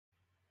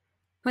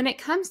When it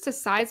comes to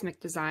seismic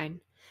design,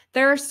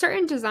 there are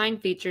certain design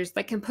features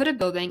that can put a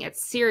building at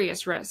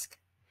serious risk.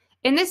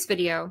 In this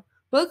video,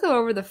 we'll go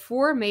over the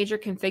 4 major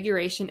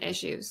configuration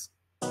issues.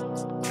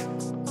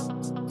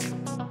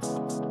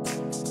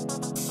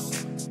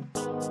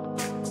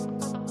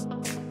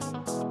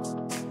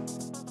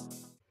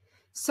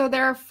 So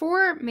there are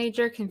 4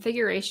 major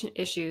configuration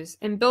issues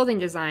in building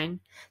design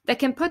that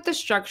can put the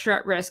structure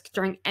at risk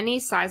during any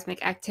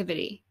seismic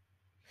activity.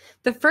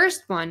 The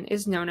first one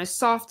is known as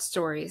soft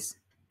stories.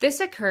 This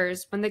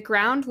occurs when the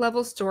ground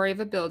level story of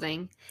a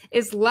building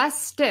is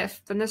less stiff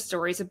than the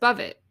stories above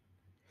it.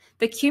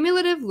 The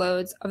cumulative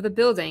loads of the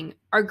building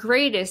are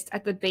greatest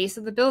at the base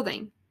of the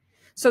building,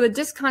 so the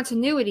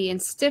discontinuity in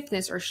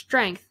stiffness or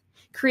strength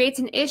creates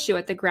an issue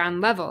at the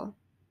ground level.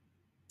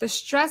 The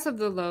stress of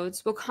the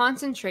loads will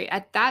concentrate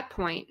at that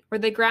point where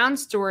the ground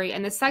story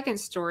and the second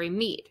story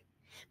meet,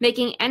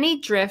 making any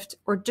drift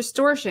or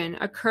distortion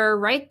occur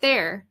right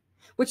there,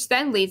 which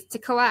then leads to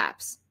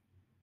collapse.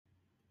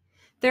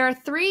 There are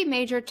 3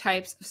 major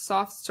types of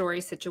soft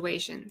story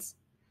situations.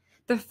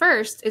 The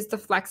first is the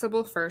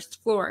flexible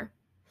first floor.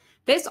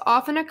 This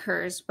often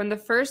occurs when the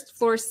first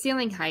floor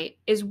ceiling height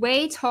is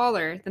way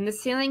taller than the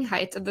ceiling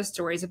heights of the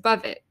stories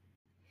above it.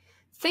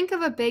 Think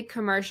of a big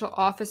commercial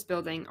office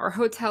building or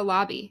hotel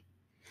lobby.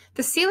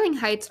 The ceiling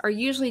heights are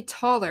usually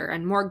taller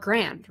and more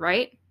grand,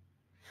 right?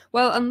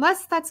 Well,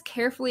 unless that's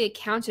carefully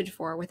accounted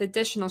for with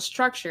additional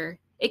structure,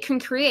 it can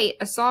create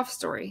a soft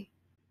story.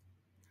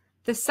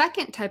 The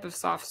second type of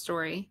soft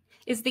story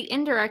is the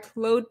indirect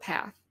load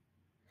path.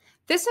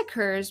 This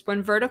occurs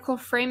when vertical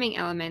framing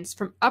elements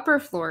from upper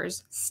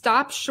floors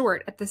stop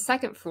short at the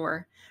second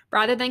floor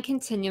rather than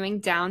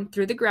continuing down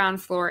through the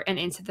ground floor and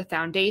into the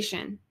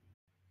foundation.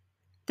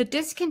 The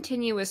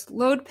discontinuous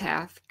load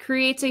path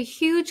creates a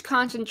huge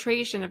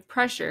concentration of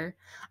pressure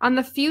on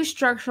the few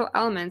structural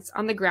elements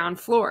on the ground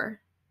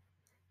floor.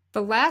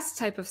 The last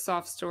type of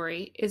soft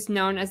story is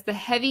known as the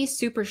heavy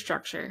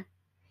superstructure.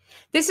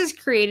 This is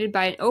created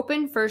by an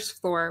open first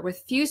floor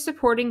with few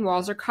supporting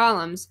walls or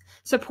columns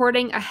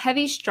supporting a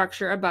heavy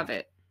structure above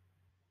it.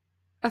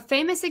 A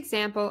famous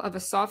example of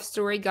a soft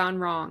story gone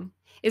wrong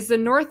is the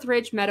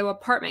Northridge Meadow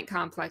apartment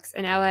complex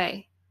in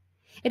LA.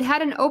 It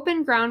had an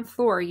open ground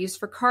floor used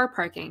for car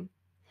parking.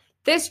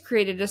 This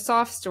created a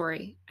soft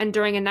story, and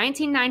during a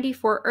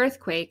 1994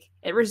 earthquake,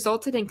 it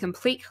resulted in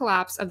complete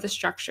collapse of the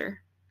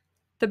structure.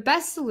 The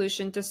best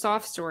solution to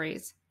soft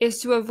stories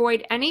is to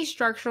avoid any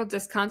structural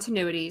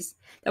discontinuities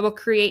that will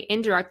create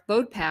indirect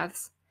load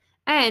paths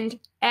and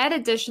add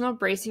additional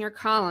bracing or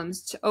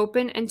columns to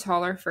open and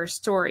taller first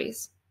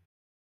stories.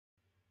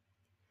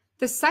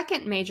 The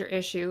second major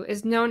issue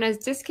is known as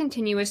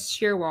discontinuous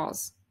shear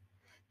walls.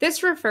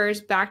 This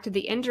refers back to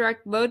the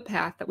indirect load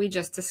path that we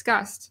just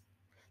discussed.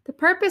 The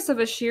purpose of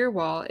a shear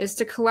wall is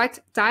to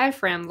collect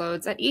diaphragm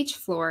loads at each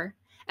floor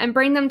and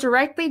bring them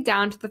directly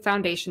down to the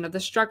foundation of the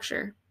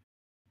structure.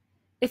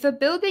 If a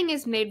building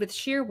is made with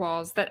shear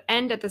walls that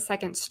end at the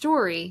second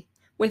story,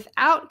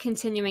 without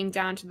continuing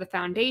down to the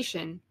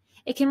foundation,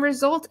 it can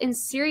result in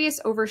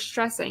serious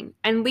overstressing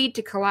and lead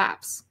to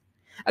collapse.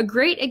 A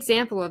great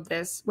example of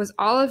this was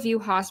Olive View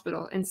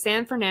Hospital in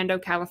San Fernando,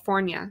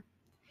 California.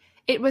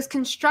 It was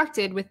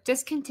constructed with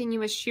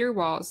discontinuous shear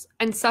walls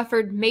and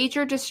suffered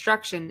major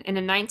destruction in a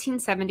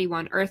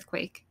 1971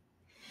 earthquake.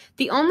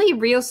 The only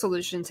real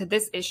solution to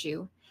this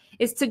issue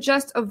is to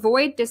just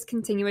avoid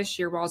discontinuous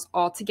shear walls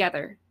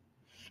altogether.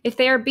 If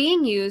they are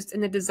being used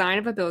in the design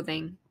of a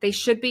building, they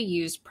should be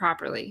used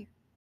properly.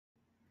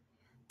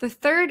 The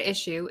third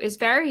issue is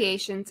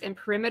variations in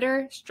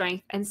perimeter,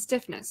 strength, and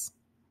stiffness.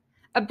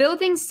 A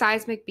building's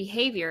seismic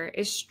behavior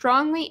is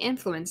strongly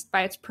influenced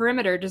by its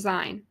perimeter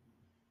design.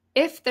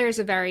 If there is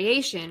a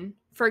variation,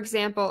 for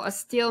example, a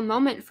steel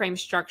moment frame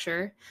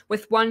structure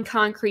with one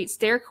concrete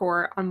stair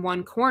core on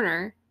one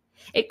corner,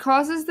 it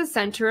causes the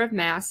center of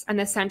mass and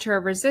the center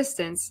of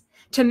resistance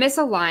to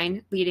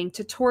misalign, leading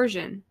to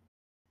torsion.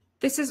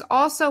 This is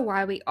also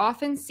why we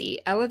often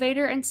see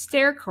elevator and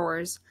stair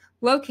cores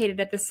located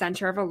at the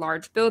center of a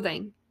large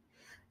building,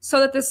 so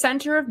that the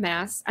center of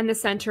mass and the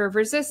center of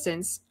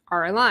resistance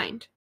are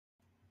aligned.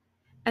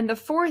 And the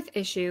fourth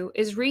issue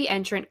is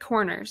reentrant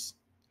corners.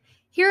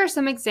 Here are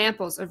some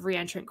examples of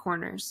reentrant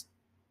corners.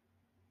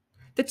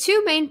 The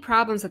 2 main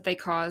problems that they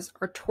cause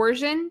are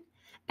torsion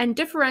and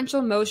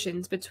differential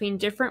motions between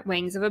different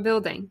wings of a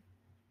building.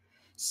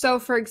 So,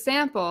 for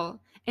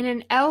example, in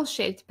an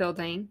L-shaped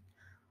building,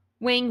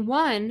 Wing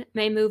 1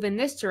 may move in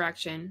this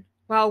direction,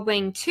 while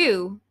Wing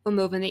 2 will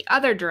move in the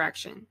other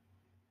direction.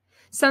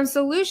 Some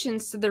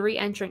solutions to the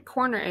reentrant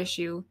corner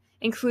issue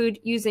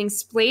include using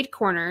splayed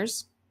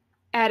corners,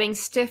 adding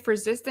stiff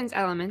resistance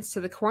elements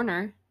to the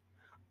corner,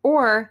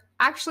 or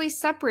actually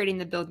separating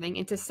the building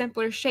into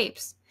simpler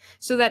shapes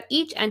so that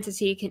each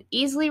entity can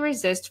easily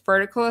resist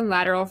vertical and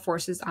lateral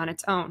forces on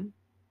its own.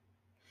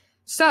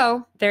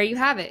 So, there you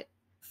have it,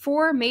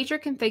 4 major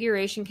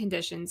configuration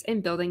conditions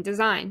in building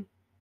design.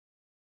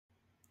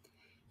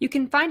 You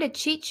can find a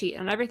cheat sheet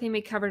on everything we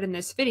covered in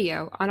this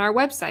video on our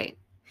website.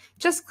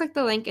 Just click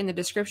the link in the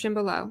description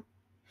below.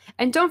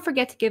 And don't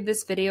forget to give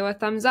this video a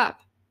thumbs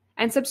up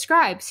and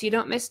subscribe so you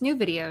don't miss new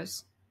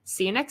videos.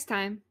 See you next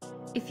time.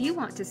 If you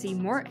want to see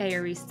more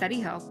ARE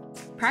study help,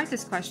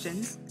 practice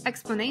questions,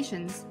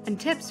 explanations, and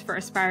tips for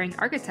aspiring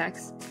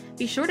architects,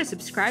 be sure to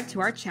subscribe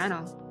to our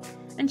channel.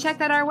 And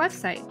check out our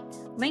website,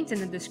 linked in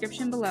the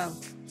description below.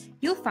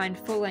 You'll find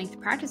full-length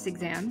practice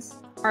exams,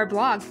 our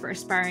blog for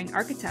aspiring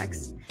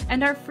architects,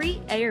 and our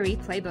free ARE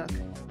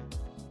playbook.